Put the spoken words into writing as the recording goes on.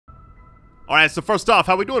Alright, so first off,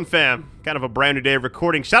 how we doing, fam? Kind of a brand new day of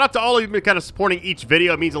recording. Shout out to all of you who've been kind of supporting each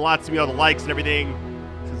video. It means a lot to me, all the likes and everything.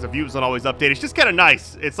 Since the views don't always update. It's just kind of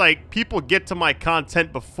nice. It's like people get to my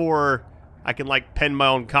content before I can like pen my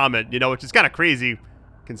own comment, you know, which is kind of crazy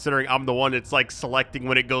considering I'm the one that's like selecting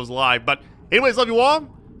when it goes live. But anyways, love you all.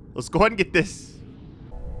 Let's go ahead and get this.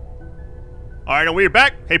 Alright, and we're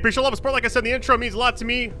back. Hey, appreciate love and support. Like I said in the intro, it means a lot to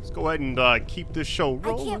me. Let's go ahead and keep this show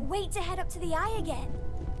rolling. I can't wait to head up to the eye again.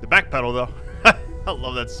 The back pedal, though. I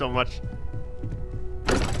love that so much.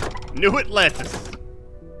 New Atlantis.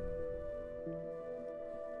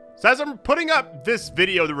 So as I'm putting up this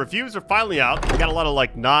video, the reviews are finally out. We got a lot of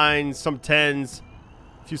like 9s, some 10s.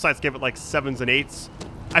 A few sites gave it like 7s and 8s.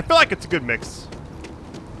 I feel like it's a good mix.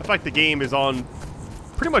 I feel like the game is on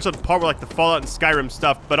pretty much on par with like the Fallout and Skyrim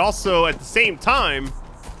stuff, but also at the same time,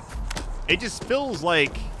 it just feels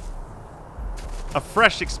like a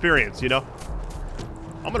fresh experience, you know?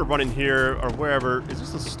 I'm gonna run in here or wherever. Is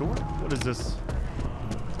this a store? What is this?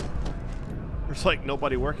 There's like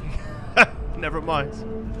nobody working. Never mind.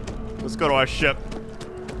 Let's go to our ship.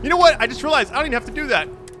 You know what? I just realized I don't even have to do that.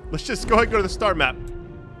 Let's just go ahead and go to the star map.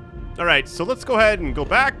 Alright, so let's go ahead and go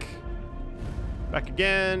back. Back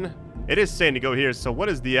again. It is saying to go here, so what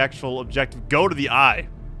is the actual objective? Go to the eye.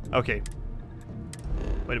 Okay.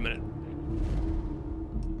 Wait a minute.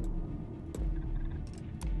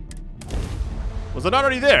 Was it not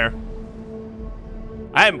already there?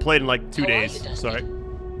 I haven't played in like 2 days. Sorry.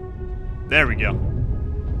 There we go.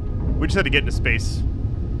 We just had to get into space.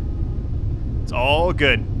 It's all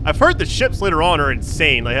good. I've heard the ships later on are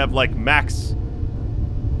insane. They have like max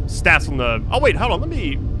stats on the... Oh wait, hold on. Let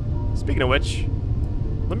me... Speaking of which,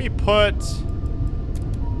 let me put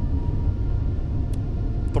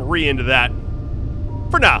 3 into that.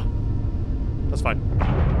 For now. That's fine.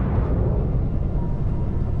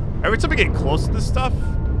 Every time we get close to this stuff...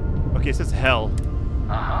 Okay, it says hell.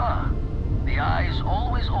 Aha. The eye is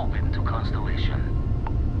always open to constellation.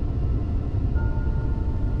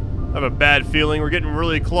 I have a bad feeling we're getting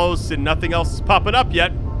really close and nothing else is popping up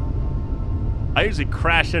yet. I usually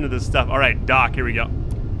crash into this stuff. Alright, dock, here we go.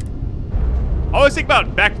 I always think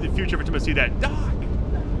about Back to the Future every time I see that. Dock!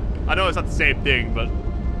 I know it's not the same thing, but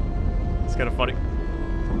it's kind of funny.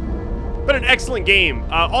 But an excellent game.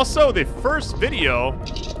 Also, the first video...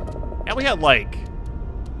 And we had like...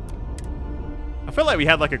 I feel like we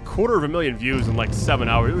had like 250,000 views in like 7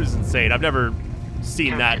 hours. It was insane. I've never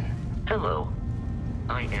seen that. Hello.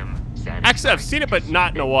 I am sad. Actually, I've seen it, but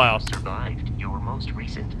not in a while. Survived your most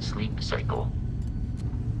recent sleep cycle.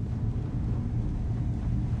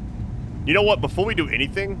 You know what? Before we do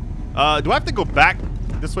anything, do I have to go back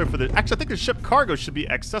this way for the... Actually, I think the ship cargo should be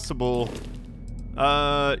accessible.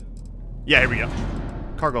 Yeah, here we go.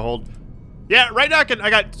 Cargo hold. Yeah, right now I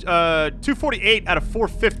got 248 out of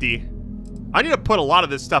 450. I need to put a lot of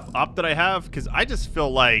this stuff up that I have, because I just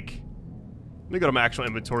feel like... Let me go to my actual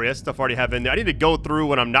inventory. That stuff I already have in there. I need to go through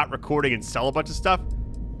when I'm not recording and sell a bunch of stuff.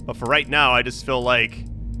 But for right now, I just feel like...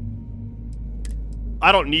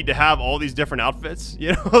 I don't need to have all these different outfits.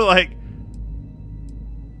 You know, like...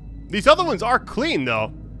 These other ones are clean,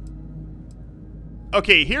 though.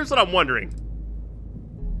 Okay, here's what I'm wondering.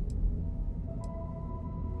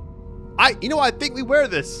 You know, I think we wear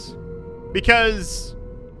this. Because...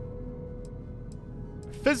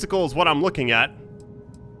 Physical is what I'm looking at.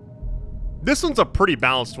 This one's a pretty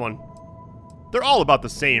balanced one. They're all about the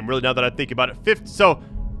same, really, now that I think about it. So,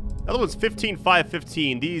 the other one's 15, 5,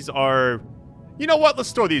 15. These are... You know what? Let's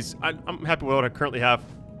store these. I'm happy with what I currently have.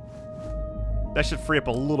 That should free up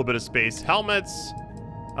a little bit of space. Helmets.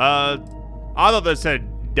 I thought that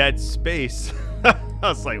said dead space. I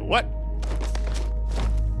was like, what?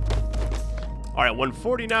 Alright,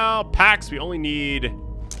 140 now. Packs, we only need...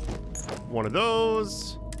 one of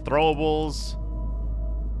those. Throwables.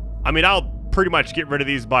 I mean, I'll pretty much get rid of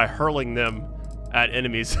these by hurling them at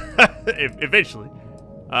enemies. Eventually.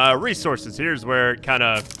 Resources. Here's where it kind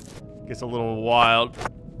of gets a little wild.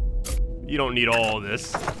 You don't need all of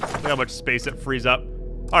this. Look how much space it frees up.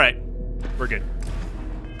 Alright. We're good.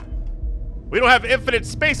 We don't have infinite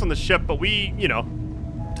space on the ship, but we, you know,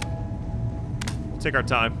 we'll take our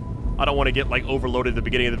time. I don't want to get, like, overloaded at the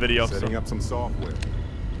beginning of the video. Setting up some software.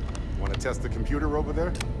 Want to test the computer over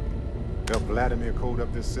there? Help Vladimir code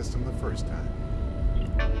up this system the first time.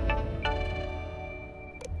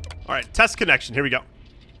 Alright, test connection. Here we go.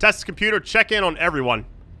 Test computer, check in on everyone.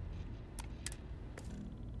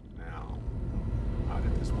 Now, how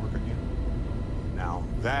did this work again? Now,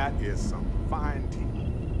 that is some fine teamwork.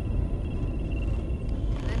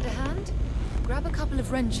 Lend a hand? Grab a couple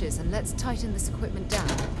of wrenches and let's tighten this equipment down.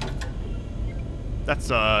 That's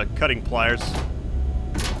cutting pliers.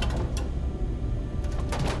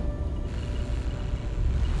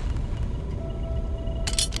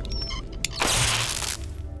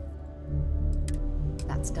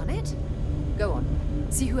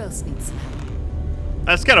 else needs some help?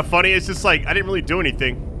 That's kind of funny. It's just like, I didn't really do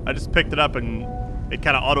anything. I just picked it up and it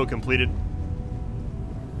kind of auto-completed.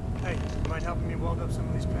 Hey, you mind helping me weld up some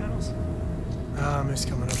of these panels? It's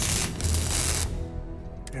coming up.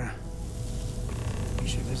 Here. You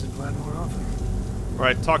should visit Vlad more often.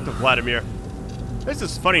 Alright, talk to Vladimir. This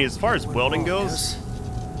is funny, as far as welding goes,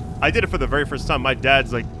 I did it for the very first time. My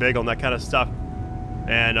dad's like big on that kind of stuff.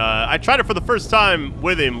 And I tried it for the first time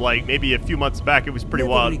with him, like maybe a few months back. It was pretty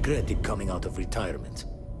wild. Never regretted coming out of retirement.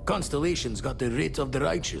 Constellation's got the writ of the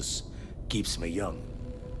righteous. Keeps me young.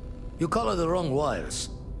 You color the wrong wires.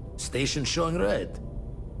 Station showing red.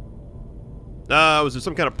 Was there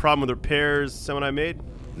some kind of problem with repairs someone I made?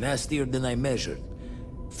 Nastier than I measured.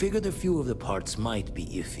 Figured a few of the parts might be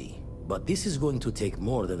iffy. But this is going to take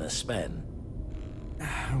more than a span.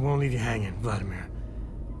 I won't leave you hanging, Vladimir.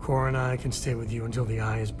 Cora and I can stay with you until the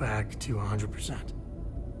eye is back to 100%.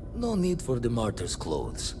 No need for the martyr's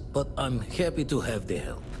clothes, but I'm happy to have the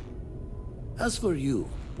help. As for you,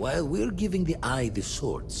 while we're giving the eye the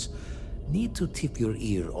swords, need to tip your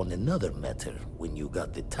ear on another matter when you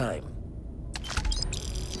got the time.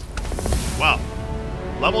 Wow.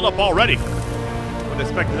 Leveled up already. Wasn't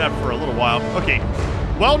expecting that for a little while. Okay.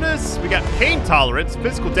 Wellness, we got pain tolerance,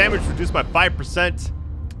 physical damage reduced by 5%.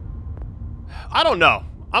 I don't know.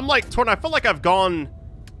 I'm like torn. I feel like I've gone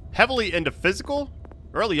heavily into physical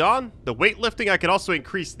early on. The weightlifting, I can also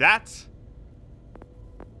increase that.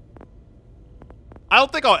 I don't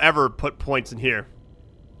think I'll ever put points in here.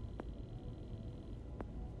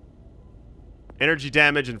 Energy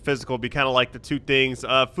damage and physical would be kind of like the two things.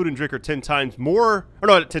 Food and drink are 10 times more, or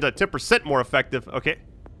no, 10% more effective. Okay.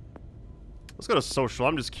 Let's go to social.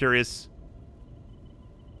 I'm just curious.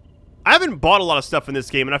 I haven't bought a lot of stuff in this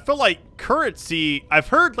game, and I feel like currency... I've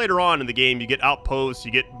heard later on in the game you get outposts,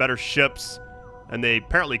 you get better ships, and they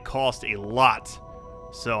apparently cost a lot.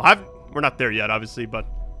 So, we're not there yet, obviously, but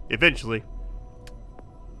eventually.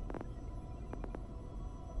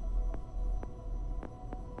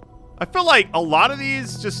 I feel like a lot of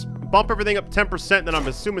these just bump everything up 10%, then I'm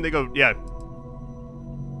assuming they go, yeah.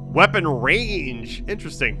 Weapon range.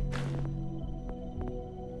 Interesting.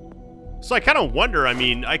 So I kind of wonder, I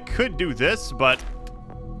mean, I could do this, but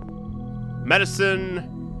medicine,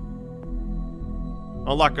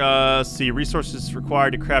 unlock, see, resources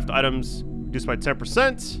required to craft items reduced by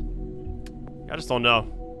 10%. I just don't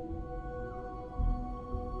know.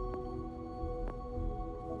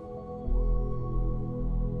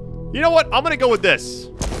 You know what? I'm going to go with this.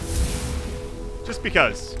 Just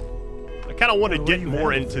because. I kind of want to get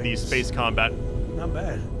more into these space combat. Not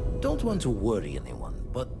bad. Don't want to worry anyone,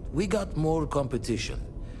 but we got more competition.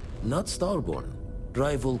 Not Starborn,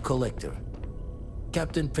 rival collector.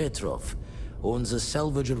 Captain Petrov owns a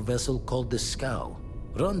salvager vessel called the Scow.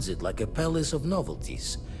 Runs it like a palace of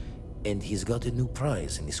novelties. And he's got a new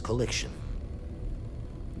prize in his collection.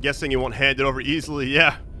 Guessing you won't hand it over easily.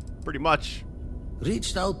 Yeah, pretty much.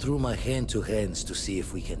 Reached out through my hand-to-hands to see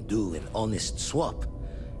if we can do an honest swap.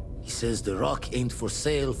 He says the rock ain't for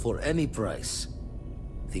sale for any price.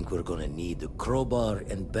 Think we're gonna need a crowbar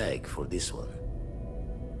and bag for this one.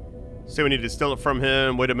 Say we need to steal it from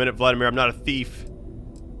him. Wait a minute, Vladimir, I'm not a thief.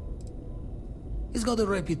 He's got a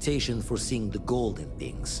reputation for seeing the gold in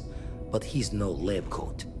things, but he's no lab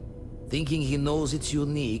coat. Thinking he knows it's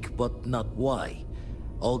unique, but not why.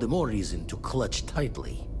 All the more reason to clutch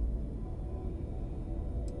tightly.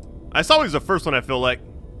 That's always the first one, I feel like.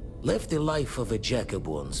 Left the life of a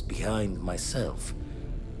Jacobons behind myself.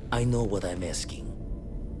 I know what I'm asking.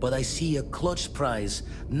 But I see a clutch prize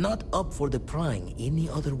not up for the prying any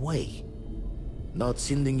other way. Not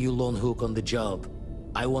sending you lone hook on the job.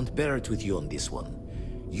 I want Barrett with you on this one.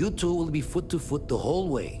 You two will be foot to foot the whole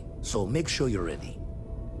way, so make sure you're ready.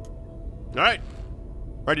 Alright.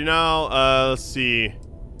 Ready now. Let's see.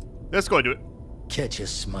 Let's go and do it. Catch a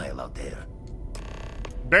smile out there.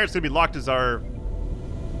 Barrett's gonna be locked as our...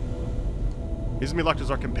 He's gonna be locked as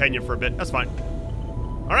our companion for a bit. That's fine.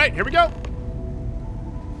 Alright, here we go.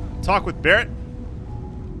 Talk with Barrett.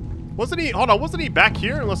 Wasn't he... Hold on, wasn't he back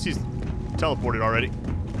here? Unless he's teleported already.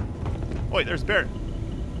 Oh, wait, there's Barrett.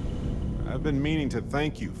 I've been meaning to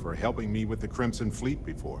thank you for helping me with the Crimson Fleet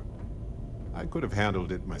before. I could have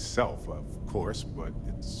handled it myself, of course, but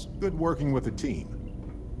it's good working with a team.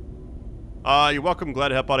 You're welcome. Glad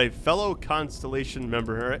to help out a fellow Constellation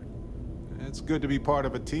member, all right? It's good to be part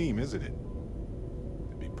of a team, isn't it?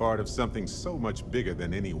 To be part of something so much bigger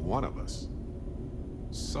than any one of us.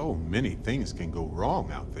 So many things can go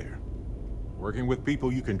wrong out there. Working with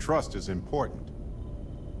people you can trust is important.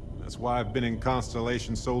 That's why I've been in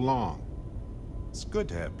Constellation so long. It's good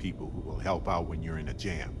to have people who will help out when you're in a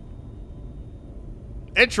jam.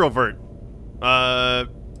 introvert.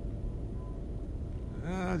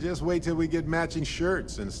 Just wait till we get matching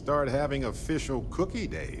shirts and start having official cookie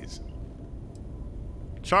days.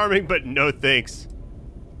 Charming, but no thanks.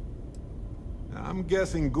 I'm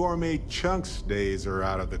guessing gourmet chunks days are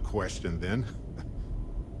out of the question then.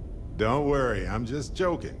 Don't worry, I'm just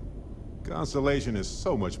joking. Constellation is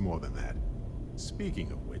so much more than that.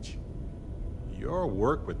 Speaking of which, your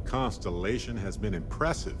work with Constellation has been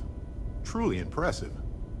impressive. Truly impressive.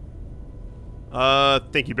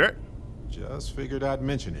 Thank you, Barrett. Just figured I'd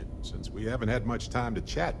mention it, since we haven't had much time to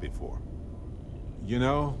chat before. You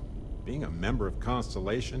know, being a member of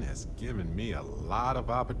Constellation has given me a lot of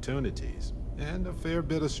opportunities, and a fair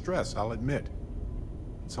bit of stress, I'll admit.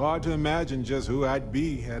 It's hard to imagine just who I'd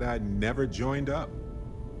be had I never joined up.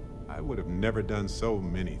 I would have never done so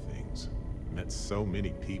many things, met so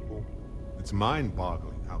many people. It's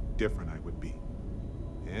mind-boggling how different I would be.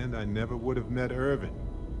 And I never would have met Irvin.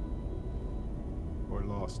 Or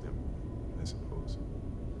lost him, I suppose.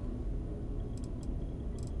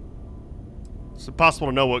 It's impossible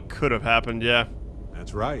to know what could have happened, yeah.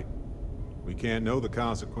 That's right. We can't know the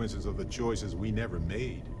consequences of the choices we never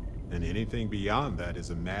made. And anything beyond that is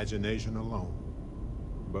imagination alone.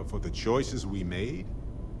 But for the choices we made,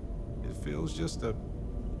 it feels just a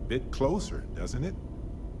bit closer, doesn't it?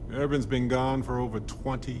 Irvin's been gone for over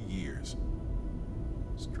 20 years.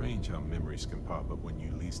 Strange how memories can pop up when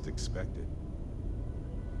you least expect it.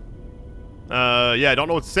 Yeah, I don't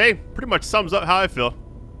know what to say. Pretty much sums up how I feel.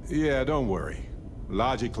 Yeah, don't worry.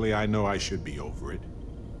 Logically, I know I should be over it.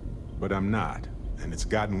 But I'm not, and it's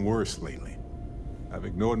gotten worse lately. I've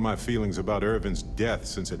ignored my feelings about Irvin's death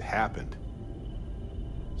since it happened.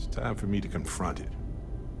 It's time for me to confront it.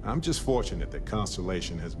 I'm just fortunate that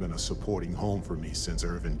Constellation has been a supporting home for me since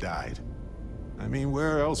Irvin died. I mean,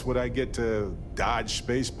 where else would I get to dodge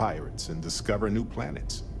space pirates and discover new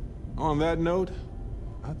planets? On that note,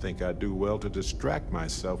 I think I'd do well to distract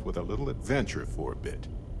myself with a little adventure for a bit.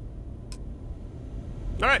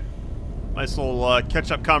 Alright. Nice little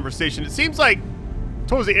catch-up conversation. It seems like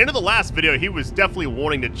towards the end of the last video, he was definitely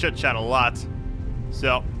wanting to chit-chat a lot.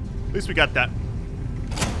 So, at least we got that.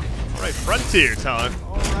 Alright, Frontier time.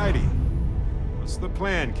 Alrighty. What's the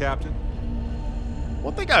plan, Captain?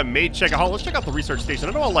 One thing I may check out, let's check out the research station.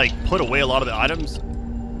 I don't want to, like, put away a lot of the items.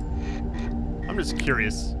 I'm just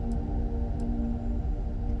curious.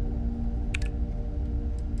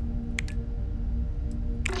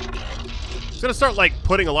 I'm gonna start, like,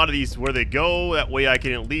 putting a lot of these where they go. That way I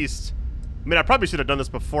can at least... I mean, I probably should have done this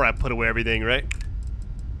before I put away everything, right?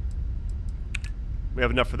 We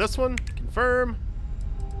have enough for this one. Confirm.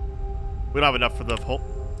 We don't have enough for the whole...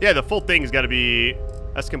 Yeah, the full thing's got to be...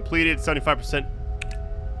 That's completed, 75%.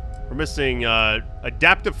 We're missing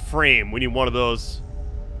adaptive frame. We need one of those.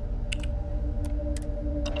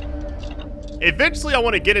 Eventually, I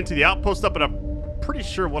want to get into the outpost stuff, but I'm pretty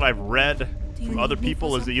sure what I've read from other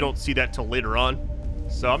people is that you don't see that till later on.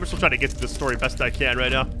 So I'm just trying to get to the story best I can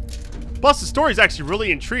right now. Plus, the story is actually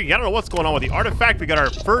really intriguing. I don't know what's going on with the artifact. We got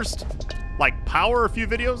our first, like, power a few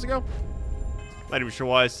videos ago. Not even sure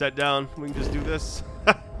why I sat down. We can just do this.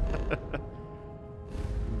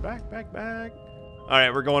 Back. All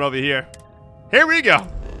right, we're going over here. Here we go.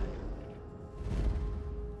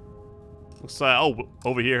 Looks like, oh,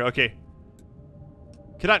 over here. Okay.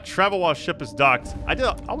 Cannot travel while ship is docked. I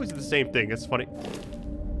always do the same thing. That's funny.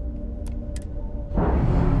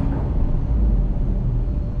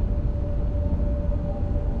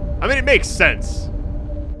 I mean, it makes sense.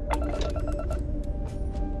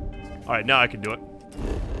 All right, now I can do it.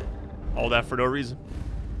 All that for no reason.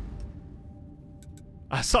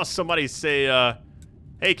 I saw somebody say,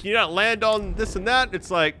 hey, can you not land on this and that?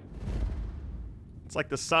 It's like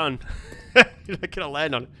the sun. You're not gonna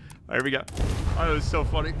land on it. All right, here we go. Oh, it was so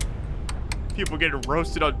funny. People getting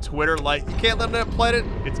roasted on Twitter like, you can't land on that planet,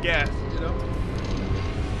 it's gas, you know?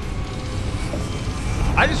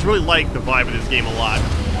 I just really like the vibe of this game a lot.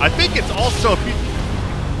 I think it's also, if you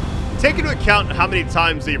take into account how many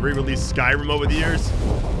times they re-released Skyrim over the years,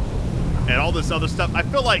 and all this other stuff, I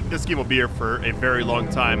feel like this game will be here for a very long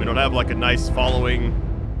time, and it'll have like a nice following.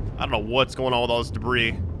 I don't know what's going on with all this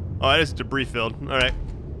debris. Oh, it is debris filled. All right.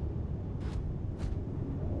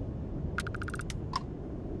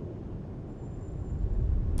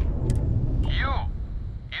 You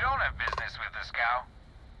don't have business with this cow.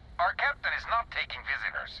 Our captain is not taking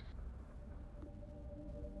visitors.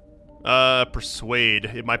 Persuade.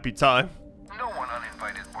 It might be time. No one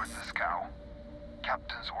uninvited boards this cow.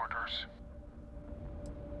 Captain's orders.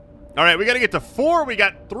 All right, we got to get to 4. We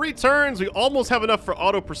got 3 turns. We almost have enough for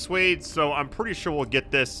auto persuade, so I'm pretty sure we'll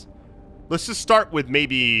get this. Let's just start with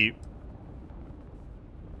maybe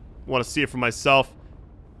want to see it for myself.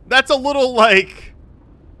 That's a little like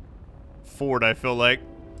Ford, I feel like.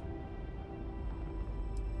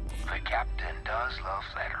 The captain does love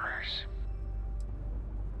flatterers.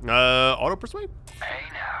 Auto persuade? Hey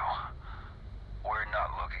now, we're not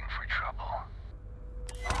looking for trouble.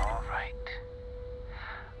 All right.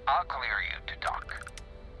 I'll clear you to dock.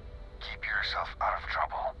 Keep yourself out of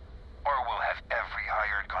trouble, or we'll have every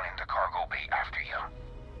hired gun in the cargo bay after you.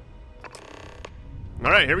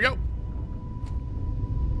 All right, here we go.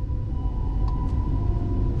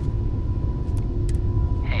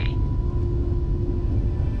 Hey.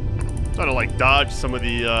 Trying to like dodge some of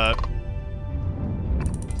the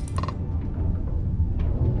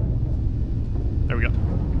there we go.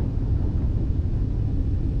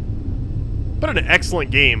 But an excellent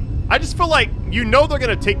game. I just feel like you know they're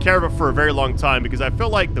gonna take care of it for a very long time, because I feel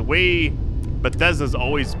like the way Bethesda's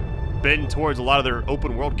always been towards a lot of their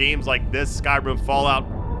open world games like this, Skyrim, Fallout,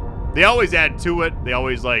 they always add to it. They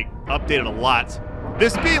always like update it a lot.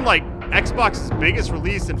 This being like Xbox's biggest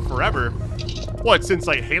release in forever. What, since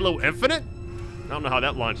like Halo Infinite? I don't know how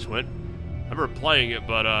that launch went. I remember playing it,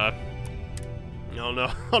 but I don't know.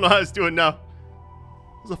 I don't know how it's doing now. It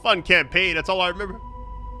was a fun campaign, that's all I remember.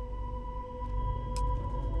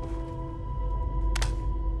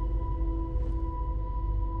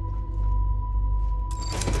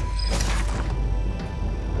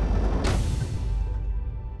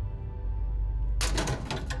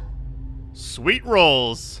 Sweet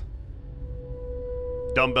rolls.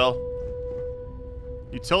 Dumbbell.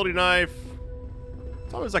 Utility knife.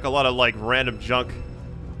 It's always like a lot of like random junk.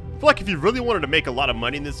 I feel like if you really wanted to make a lot of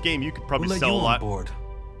money in this game, you could probably We'll let sell you a lot. on board.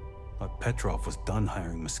 But Petrov was done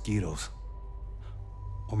hiring mosquitoes.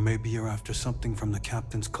 Or maybe you're after something from the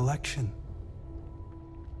captain's collection.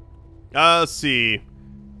 Let's see.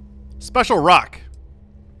 Special rock.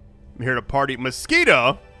 I'm here to party.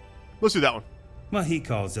 Mosquito? Let's do that one. Well, he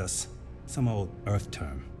calls us. Some old Earth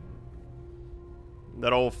term.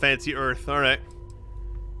 That old fancy Earth. All right.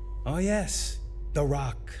 Oh, yes. The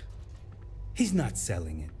Rock. He's not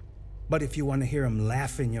selling it. But if you want to hear him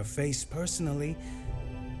laugh in your face personally,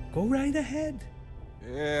 go right ahead.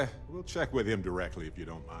 Yeah, we'll check with him directly if you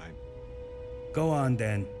don't mind. Go on,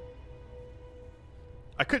 then.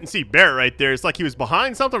 I couldn't see Barrett right there. It's like he was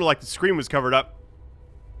behind something, or like the screen was covered up.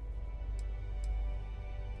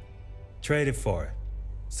 Trade it for it.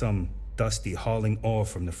 Some dusty hauling ore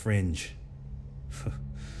from the fringe.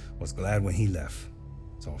 Was glad when he left.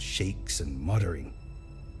 It's all shakes and muttering.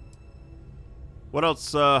 What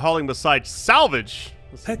else hauling besides salvage?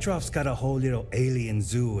 Petrov's got a whole little alien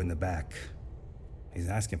zoo in the back. He's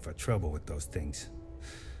asking for trouble with those things.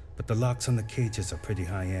 But the locks on the cages are pretty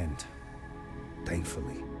high-end.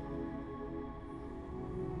 Thankfully.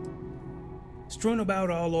 Strewn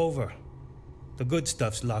about all over. The good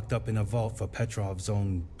stuff's locked up in a vault for Petrov's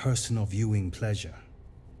own personal viewing pleasure.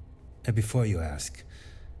 And before you ask,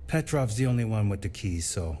 Petrov's the only one with the keys,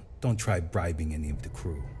 so don't try bribing any of the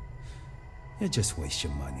crew. You'll just waste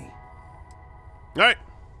your money. All right.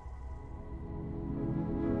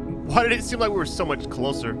 Why did it seem like we were so much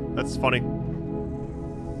closer? That's funny.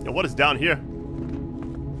 Yo, what is down here?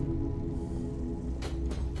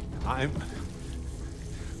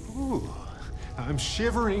 I'm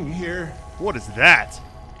shivering here. What is that?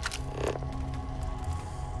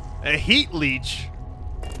 A heat leech.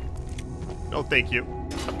 No, thank you.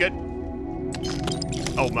 I'm good.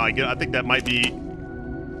 Oh my god, I think that might be...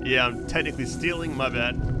 Yeah, I'm technically stealing. My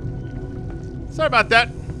bad. Sorry about that.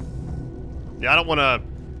 Yeah, I don't want to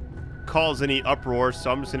cause any uproar, so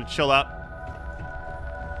I'm just going to chill out.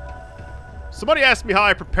 Somebody asked me how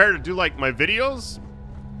I prepare to do, like, my videos.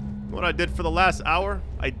 What I did for the last hour.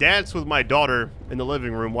 I danced with my daughter in the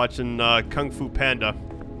living room watching Kung Fu Panda.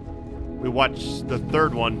 We watched the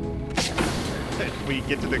third one. We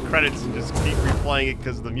get to the credits and just keep replaying it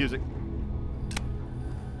because of the music.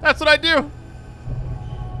 That's what I do.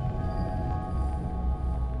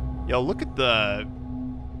 Yo, look at the...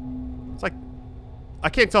 It's like... I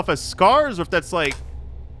can't tell if it's scars or if that's like...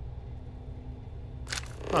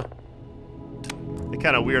 Huh. It's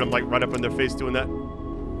kind of weird. I'm like right up in their face doing that.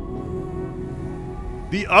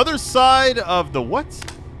 The other side of the what?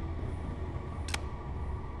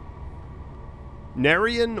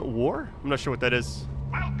 Narian War? I'm not sure what that is.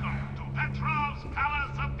 Welcome to Petrov's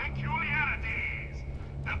Palace of Peculiarities,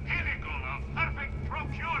 the pinnacle of perfect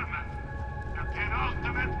procurement, the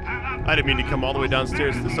penultimate panoply. I didn't mean to come all the way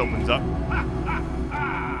downstairs. This opens up.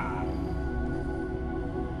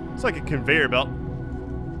 It's like a conveyor belt.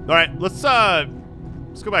 All right, let's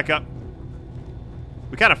go back up.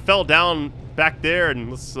 We kind of fell down back there,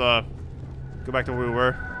 and let's go back to where we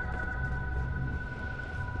were.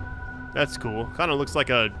 That's cool. Kind of looks like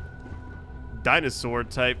a dinosaur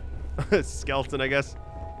type skeleton, I guess.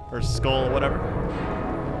 Or skull or whatever.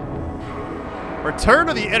 Return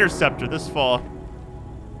of the Interceptor this fall.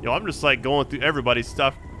 Yo, I'm just like going through everybody's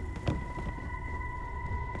stuff.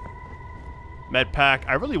 Med pack.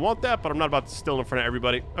 I really want that, but I'm not about to steal in front of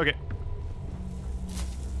everybody. Okay.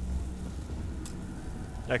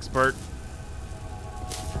 Expert.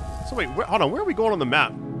 So wait, hold on. Where are we going on the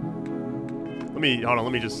map? Hold on.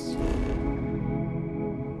 Let me just...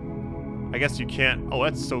 I guess you can't. Oh,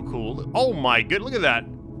 that's so cool. Oh my good. Look at that.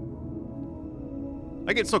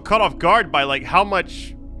 I get so caught off guard by like how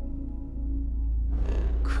much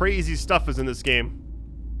crazy stuff is in this game.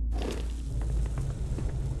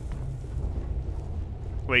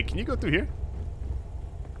 Wait, can you go through here?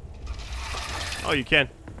 Oh, you can.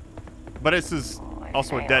 But this is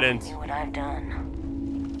also a dead end. What I've done.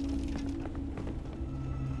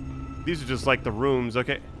 These are just like the rooms,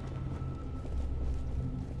 okay.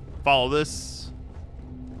 Follow this.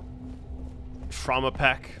 Trauma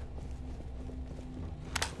pack.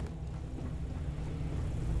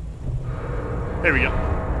 There we go.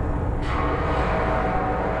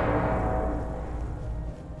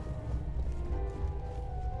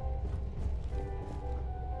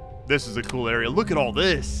 This is a cool area. Look at all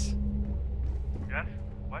this. Yes?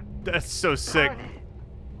 What? That's so sick.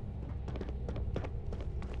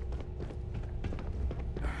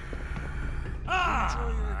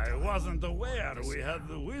 I wasn't aware we had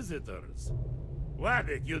the visitors.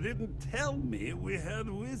 Waddick, you didn't tell me we had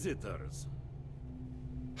visitors.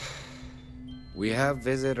 We have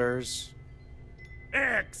visitors.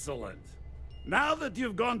 Excellent. Now that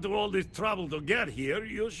you've gone to all this trouble to get here,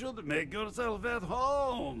 you should make yourself at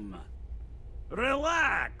home.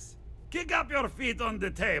 Relax. Kick up your feet on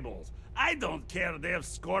the tables. I don't care, they have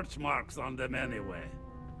scorch marks on them anyway.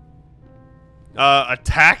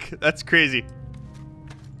 Attack? That's crazy.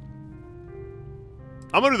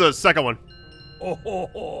 I'm gonna do the second one.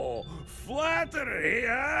 Oh, flattery,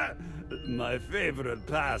 huh? My favorite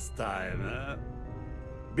pastime, huh?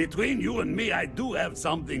 Between you and me, I do have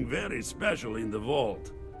something very special in the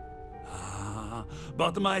vault. Ah,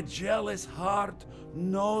 but my jealous heart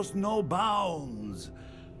knows no bounds.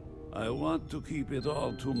 I want to keep it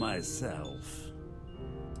all to myself.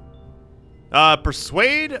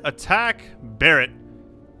 Persuade, attack, Barrett.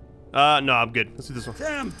 No, I'm good. Let's do this one.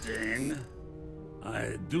 Tempting.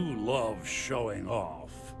 I do love showing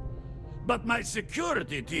off. But my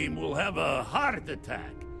security team will have a heart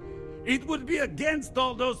attack. It would be against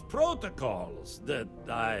all those protocols that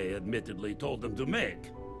I admittedly told them to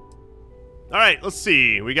make. All right, let's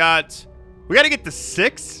see. We gotta get to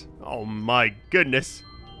 6. Oh my goodness.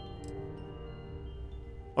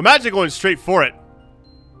 Imagine going straight for it.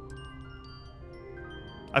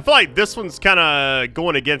 I feel like this one's kind of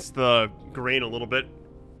going against the grain a little bit.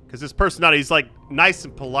 Because this personality, he's like nice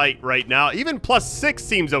and polite right now. Even +6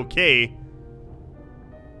 seems okay.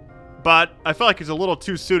 But I feel like it's a little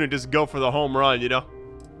too soon to just go for the home run, you know?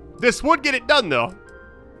 This would get it done, though.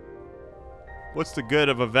 What's the good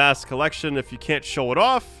of a vast collection if you can't show it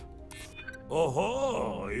off?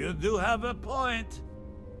 Oh, you do have a point.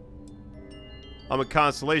 I'm a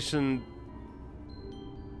constellation.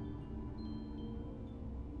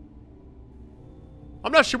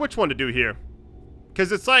 I'm not sure which one to do here.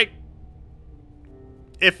 Because it's like,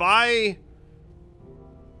 if I...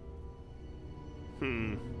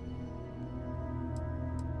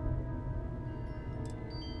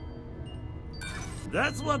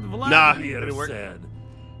 That's what Vladimir said.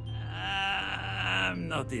 I'm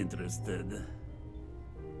not interested.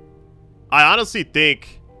 I honestly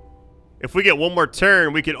think if we get one more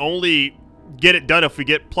turn, we can only get it done if we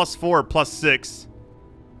get +4 or +6.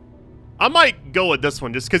 I might go with this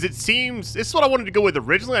one just because it seems... This is what I wanted to go with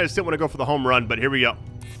originally. I just didn't want to go for the home run, but here we go.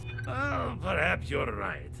 Oh, perhaps you're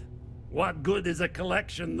right. What good is a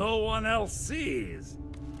collection no one else sees?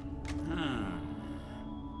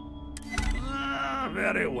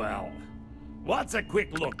 Very well. What's a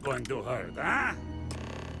quick look going to hurt, huh?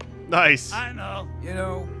 Nice. I know. You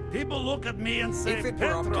know, people look at me and say, if it were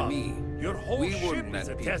up to me, your whole we ship wouldn't is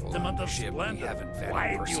a let testament of ship we splendor. haven't fed Why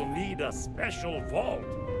in do you person. need a special vault?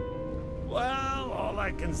 Well, all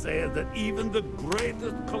I can say is that even the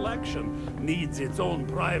greatest collection needs its own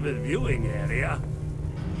private viewing area.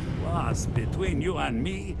 Plus, between you and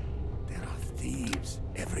me, there are thieves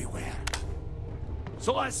everywhere.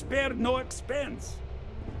 So I spared no expense.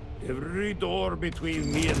 Every door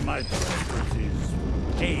between me and my treasures is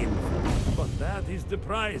painful. But that is the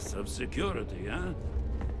price of security, huh?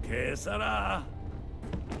 Que sera?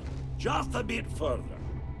 Just a bit further.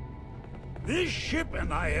 This ship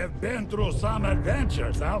and I have been through some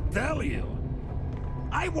adventures, I'll tell you.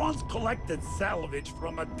 I once collected salvage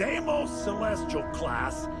from a Deimos Celestial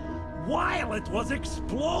class while it was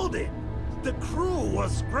exploding. The crew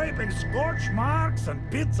was scraping scorch marks and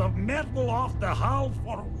bits of metal off the hull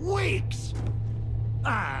for weeks.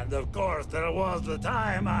 And of course, there was the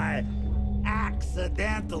time I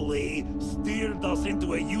accidentally steered us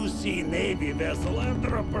into a UC Navy vessel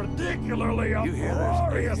after a particularly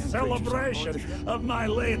glorious celebration of my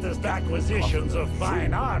latest acquisitions of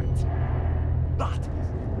fine art. But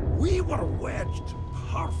we were wedged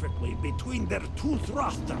perfectly between their two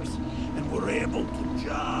thrusters and were able to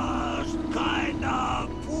just kind of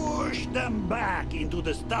push them back into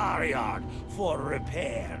the star yard for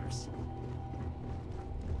repairs.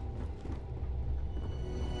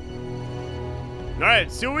 All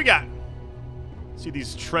right, see what we got. See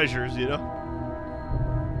these treasures, you know?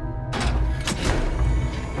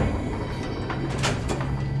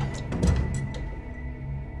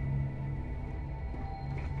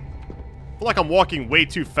 I feel like I'm walking way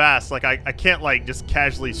too fast. Like, I can't, like, just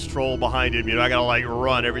casually stroll behind him, you know? I gotta, like,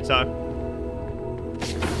 run every time.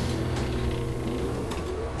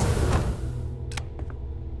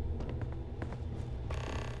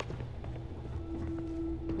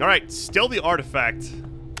 All right, still the artifact.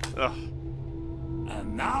 Ugh.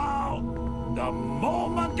 And now, the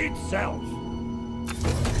moment itself.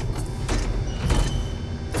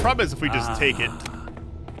 Problem is if we just take it.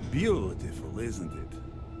 Beautiful, isn't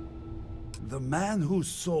it? The man who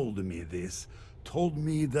sold me this told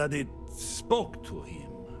me that it spoke to him.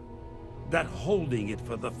 That holding it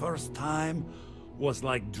for the first time was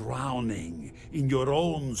like drowning in your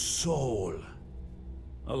own soul.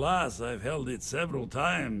 Alas, I've held it several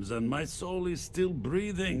times, and my soul is still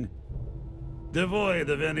breathing,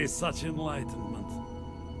 devoid of any such enlightenment.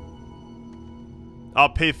 I'll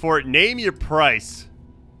pay for it. Name your price.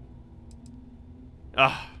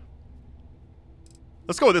 Let's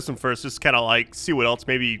go with this one first, just kind of like see what else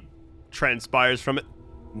maybe transpires from it.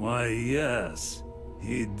 Why, yes,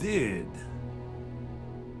 he did.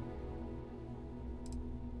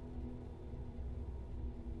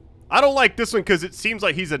 I don't like this one because it seems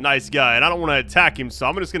like he's a nice guy, and I don't want to attack him, so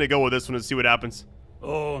I'm just going to go with this one and see what happens.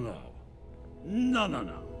 Oh, no.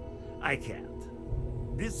 No. I can't.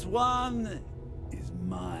 This one is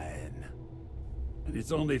mine. And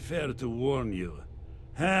it's only fair to warn you.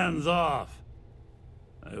 Hands off.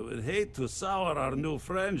 I would hate to sour our new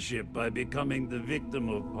friendship by becoming the victim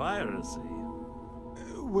of piracy.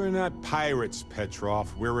 We're not pirates,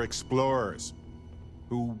 Petrov. We're explorers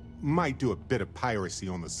who might do a bit of piracy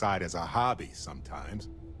on the side as a hobby sometimes.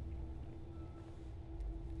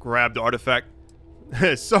 Grab the artifact.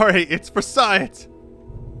 Sorry, it's for science.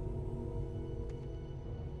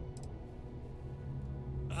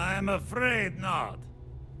 I'm afraid not.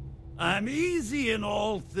 I'm easy in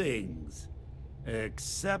all things,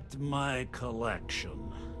 except my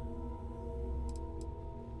collection.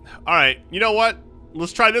 Alright, you know what?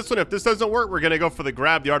 Let's try this one. If this doesn't work, we're gonna go for the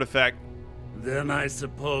grab the artifact. Then I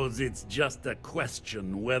suppose it's just a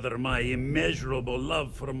question whether my immeasurable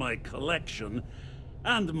love for my collection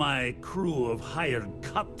and my crew of hired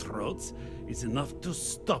cutthroats is enough to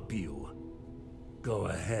stop you. Go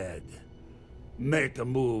ahead. Make a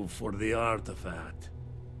move for the artifact.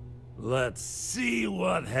 Let's see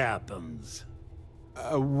what happens.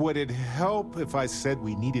 Would it help if I said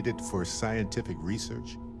we needed it for scientific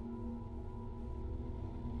research?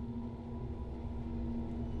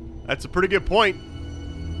 That's a pretty good point.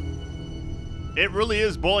 It really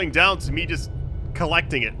is boiling down to me just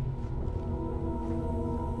collecting it.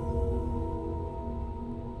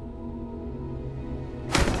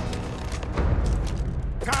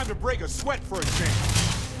 Time to break a sweat for a change.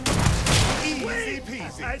 Easy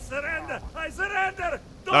peasy. I surrender! I surrender!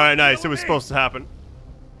 Alright, nice. It was supposed to happen.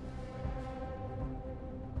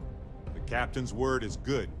 The captain's word is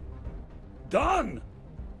good. Done!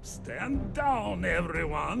 Stand down,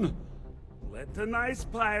 everyone. Let the nice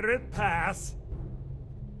pirate pass.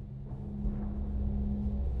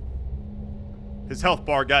 His health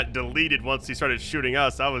bar got deleted once he started shooting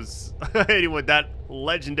us. I was hitting with that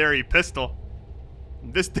legendary pistol.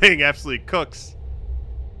 This thing absolutely cooks.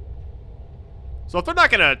 So if they're not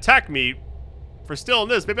going to attack me for stealing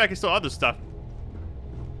this, maybe I can steal other stuff.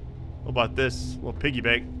 What about this little piggy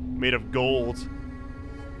bank made of gold?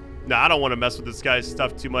 Nah, I don't want to mess with this guy's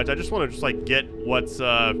stuff too much. I just want to just like get what's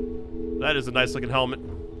that is a nice looking helmet.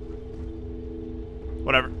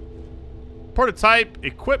 Whatever. Prototype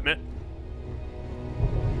equipment.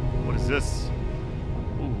 What is this?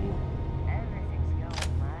 Ooh. Everything's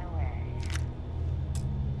going my way.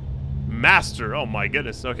 Master. Oh my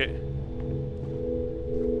goodness. Okay.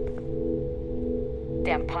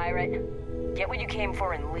 goddamn pirate. Get what you came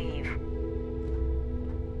for and leave.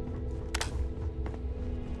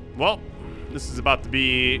 Well, this is about to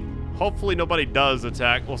be... Hopefully nobody does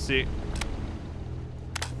attack. We'll see.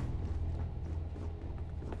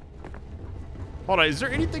 Hold on, is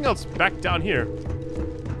there anything else back down here?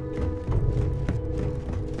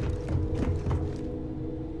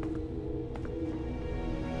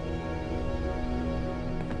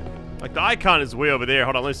 Like, the icon is way over there.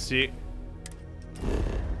 Hold on, let's see.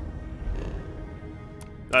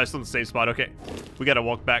 It's still in the same spot. Okay. We gotta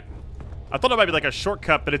walk back. I thought it might be like a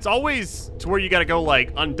shortcut, but it's always to where you gotta go,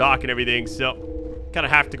 like, undock and everything, so kind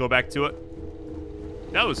of have to go back to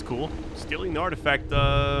it. That was cool. Stealing the artifact,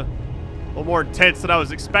 a little more intense than I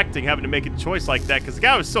was expecting, having to make a choice like that, because the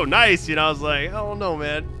guy was so nice, you know, I was like, I don't know,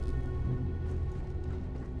 man.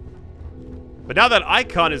 But now that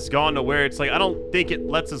icon is gone to where it's like, I don't think it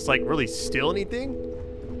lets us, like, really steal anything.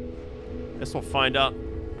 Guess we'll find out.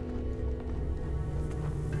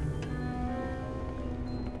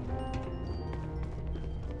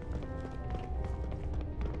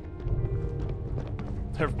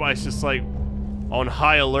 Everybody's just like on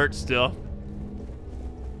high alert still.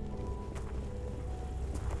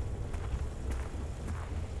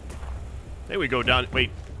 There we go down.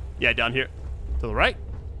 Wait. Yeah, down here. To the right?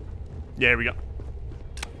 Yeah, here we go.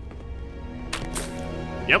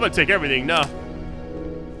 Yeah, I'm gonna take everything now.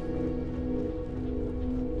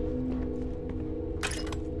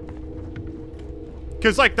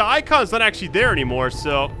 Because, like, the icon's not actually there anymore,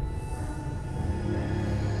 so...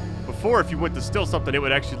 Before, if you went to steal something, it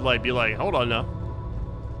would actually, like, be like, hold on now.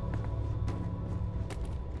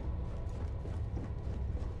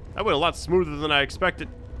 That went a lot smoother than I expected.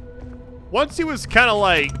 Once he was kind of,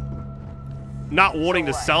 like, not wanting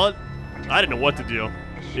to sell it, I didn't know what to do,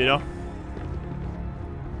 you know?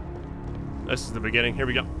 This is the beginning. Here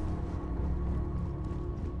we go.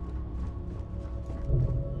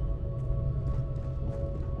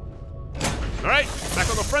 All right, back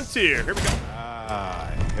on the frontier. Here we go.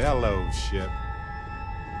 Ah, hello, ship.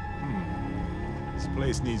 This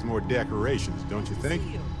place needs more decorations, don't you think?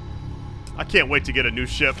 I can't wait to get a new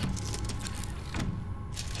ship.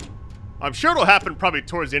 I'm sure it'll happen probably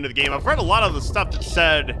towards the end of the game. I've read a lot of the stuff that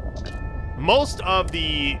said most of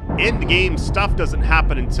the end game stuff doesn't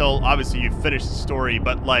happen until obviously you finish the story,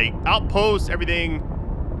 but like Outposts, everything,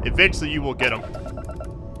 eventually you will get them.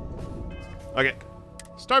 Okay,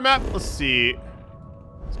 star map. Let's see.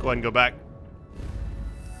 Let's go ahead and go back.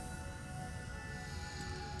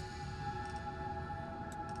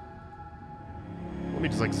 Let me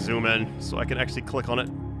just like zoom in so I can actually click on it.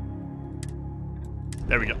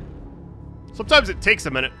 There we go. Sometimes it takes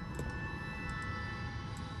a minute.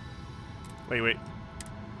 Wait.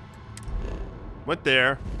 Went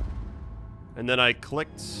there. And then I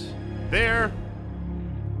clicked there.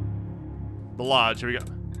 The lodge. Here we go.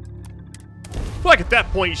 I feel like at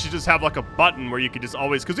that point you should just have like a button where you could just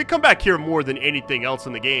always... Because we come back here more than anything else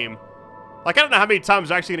in the game. Like, I don't know how many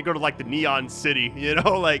times I'm actually going to go to like the Neon City. You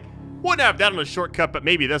know, like... Wouldn't have that on a shortcut, but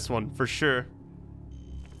maybe this one for sure.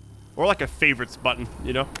 Or like a favorites button,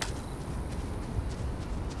 you know?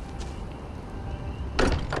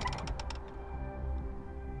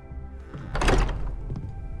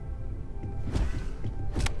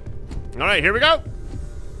 All right, here we go.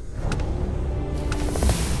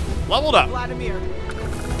 Leveled up. Vladimir.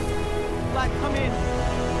 Vlad, come in.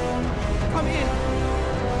 Come in.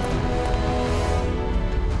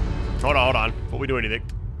 Hold on. Before we do anything.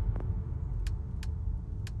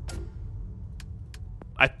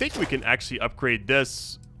 I think we can actually upgrade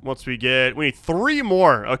this once we get... We need 3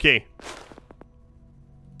 more. Okay.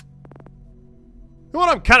 You know what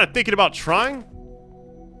I'm kind of thinking about trying?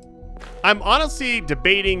 I'm honestly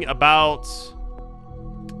debating about...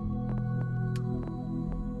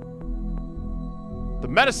 the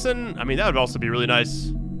medicine. I mean, that would also be really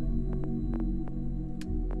nice.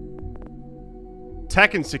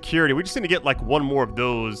 Tech and security. We just need to get like 1 more of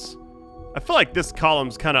those. I feel like this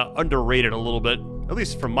column's kind of underrated a little bit, at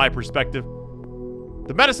least from my perspective.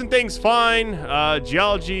 The medicine thing's fine.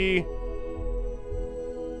 Geology.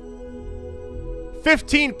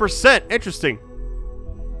 15%. Interesting.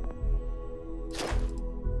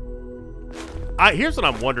 Here's what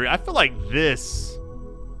I'm wondering. I feel like this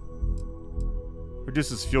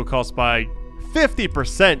reduces fuel costs by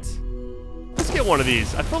 50%. Let's get one of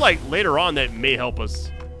these. I feel like later on that may help us.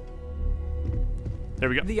 There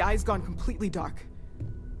we go. The eye's gone completely dark.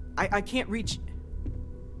 I can't reach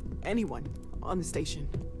anyone on the station.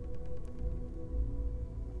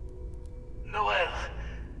 Noel,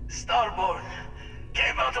 Starborn,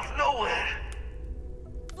 came out of nowhere.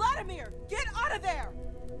 Vladimir, get out of there!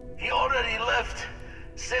 He already left.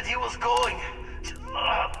 said he was going to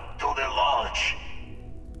the lodge.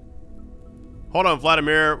 Hold on,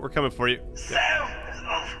 Vladimir. We're coming for you. Sam,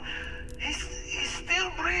 he's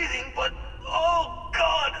still breathing, but oh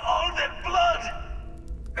God, all that blood.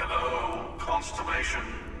 Hello, Constellation.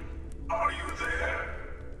 Are you there?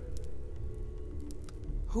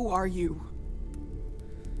 Who are you?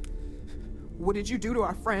 What did you do to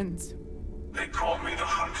our friends? They call me the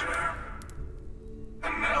Hunter.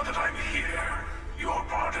 And now that I'm here, your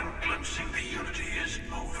part in glimpsing the Unity is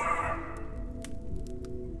over.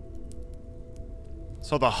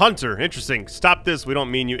 So the Hunter, interesting. Stop this, we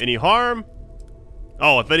don't mean you any harm.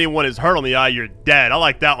 Oh, if anyone is hurt on the eye, you're dead. I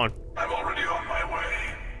like that one. I'm already on my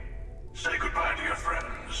way. Say goodbye to your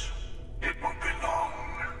friends. It won't be long.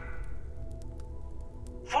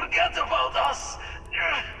 Forget about us!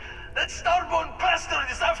 That Starborn bastard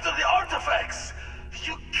is after the artifacts!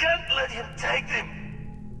 You can't let him take them!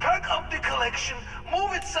 Pack up the collection,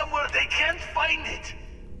 move it somewhere they can't find it!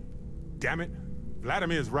 Damn it.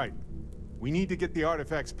 Vladimir's right. We need to get the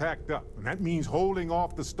artifacts packed up, and that means holding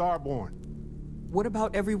off the Starborn. What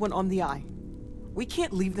about everyone on the Eye? We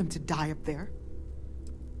can't leave them to die up there.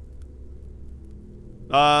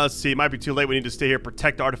 Let's see, it might be too late. We need to stay here,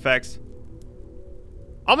 protect the artifacts.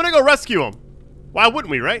 I'm gonna go rescue them. Why wouldn't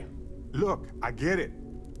we, right? Look, I get it,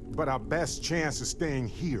 but our best chance is staying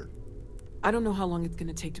here. I don't know how long it's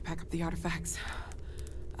gonna take to pack up the artifacts.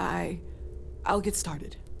 I'll get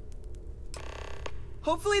started.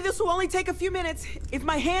 Hopefully this will only take a few minutes, if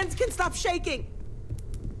my hands can stop shaking.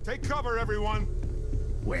 Take cover, everyone.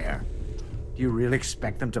 Where? Do you really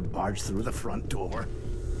expect them to barge through the front door?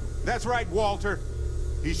 That's right, Walter.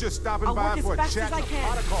 He's just stopping I'll by work for as a fast chat as I and a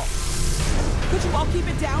can. protocol. Could you all keep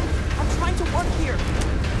it down? I'm trying to work here.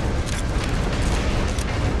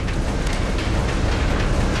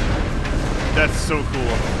 That's so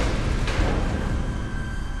cool.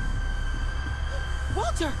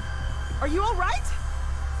 Walter, are you all right?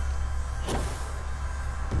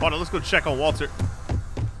 Hold on, let's go check on Walter.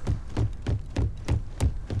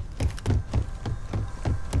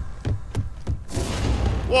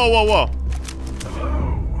 Whoa, whoa, whoa.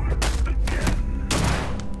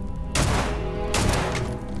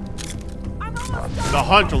 The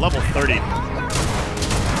Hunter, level 30.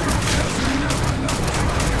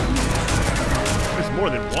 There's more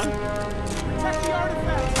than one? Protect the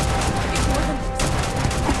artifacts.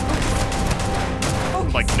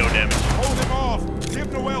 Like, no damage. Hold him off. Give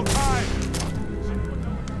Noel time.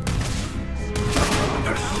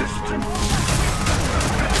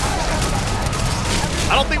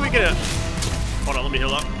 I don't think we can... Hold on, let me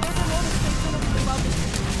heal up. Come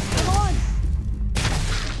on.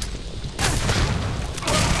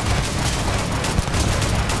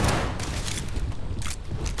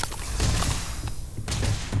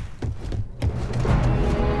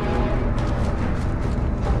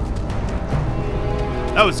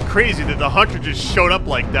 That was crazy that the Hunter just showed up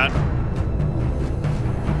like that.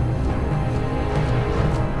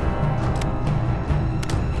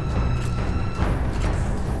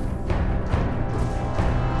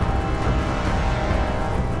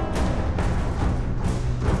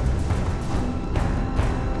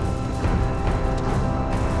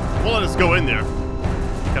 We'll let us go in there.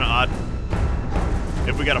 Kind of odd.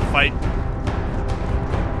 If we got to fight.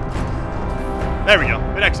 There we go.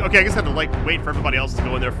 Okay, I guess I have to like wait for everybody else to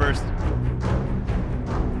go in there first.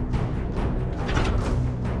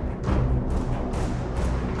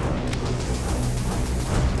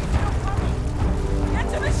 Get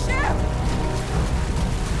to the ship!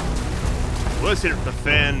 Well, let's hit the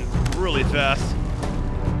fan really fast.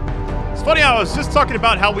 It's funny how I was just talking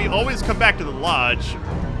about how we always come back to the lodge,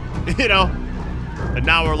 you know, and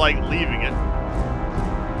now we're like leaving it.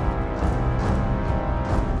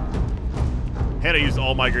 Had I used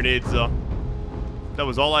all my grenades though. That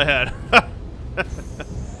was all I had.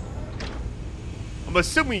 I'm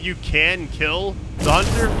assuming you can kill the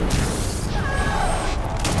Hunter.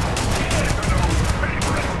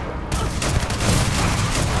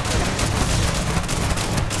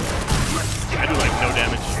 I do like no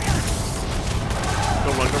damage.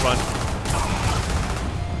 Go run, go run.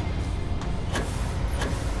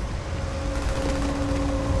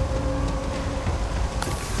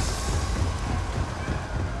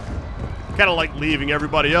 Kind of like leaving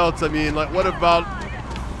everybody else. I mean, like, what about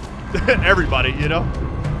everybody, you know?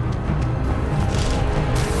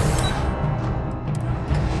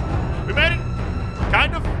 We made it,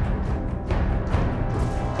 kind of.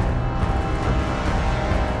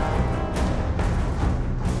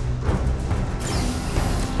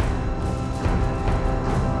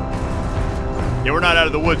 Yeah, we're not out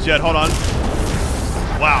of the woods yet. Hold on.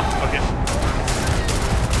 Wow, okay.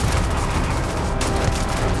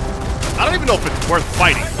 I don't even know if it's worth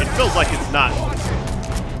fighting. It feels like it's not. Let's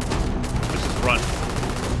just run.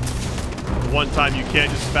 One time you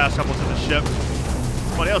can't just fast up onto the ship.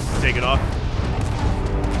 Somebody else is taking off.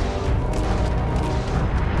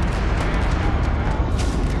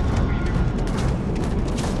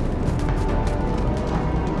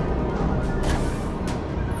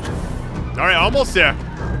 Alright, almost there.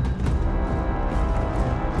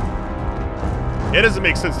 It doesn't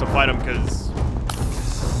make sense to fight them because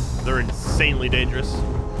they're insanely dangerous.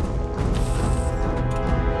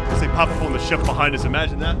 As they pop up on the ship behind us,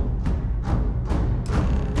 imagine that.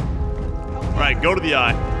 Alright, go to the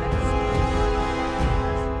eye.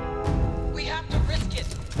 We have to risk it.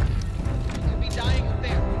 We could be dying up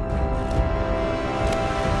there.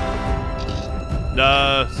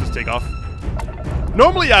 Let's just take off.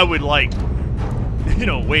 Normally I would like, you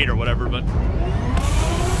know, wait or whatever, but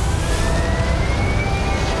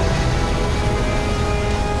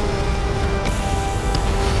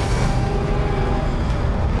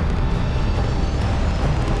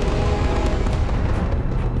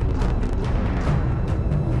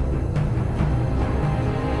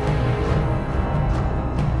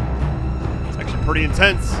it's actually pretty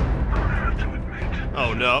intense.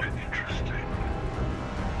 Oh no.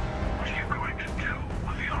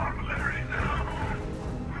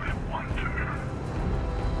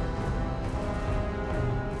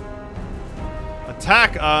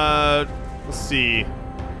 Attack, let's see.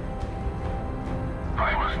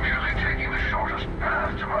 I was merely taking the shortest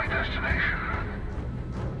path to my destination.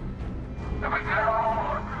 But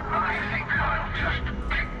now, I think I'll just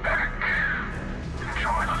kick back,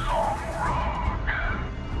 enjoy the long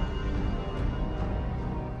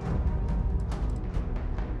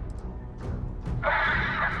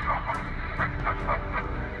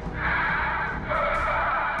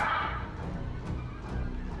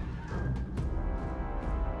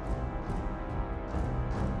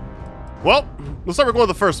Well, looks like we're going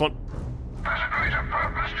with the first one. There's a greater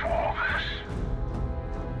purpose to all this.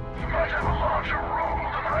 You might have a larger role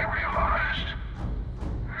than I realized.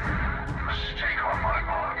 Mistake on my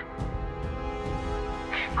part.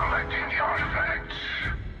 Keep collecting the artifacts.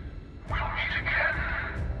 We'll meet again.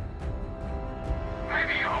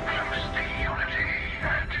 Maybe you'll glimpse the unity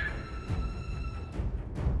yet.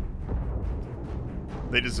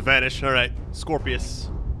 They just vanish. All right, Scorpius.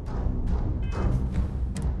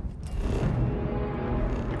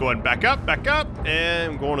 Go ahead and back up,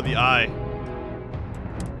 and I'm going to the eye.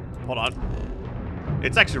 Hold on.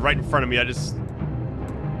 It's actually right in front of me. I just...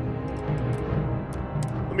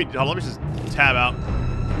 Let me just tab out.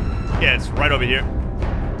 Yeah, it's right over here.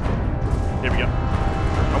 Here we go.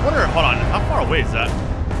 I wonder, hold on, how far away is that?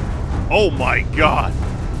 Oh my god.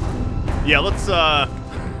 Yeah, let's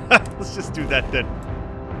let's just do that then.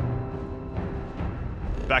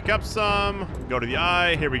 Back up some, go to the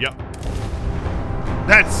eye, here we go.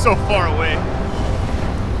 That's so far away.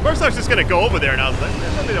 First I was just gonna go over there and I was like,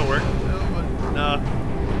 something don't work. No,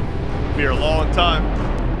 but be here a long time.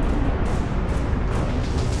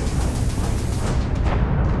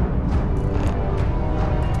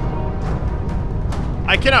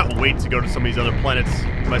 I cannot wait to go to some of these other planets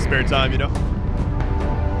in my spare time, you know?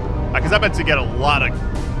 Because I bet to get a lot of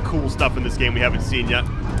cool stuff in this game we haven't seen yet.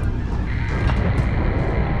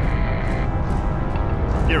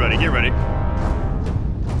 Get ready, get ready.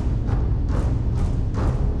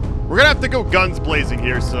 We're gonna have to go guns blazing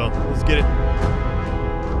here, so let's get it.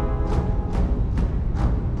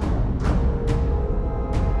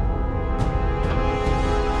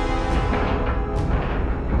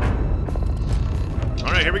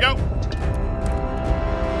 All right, here we go.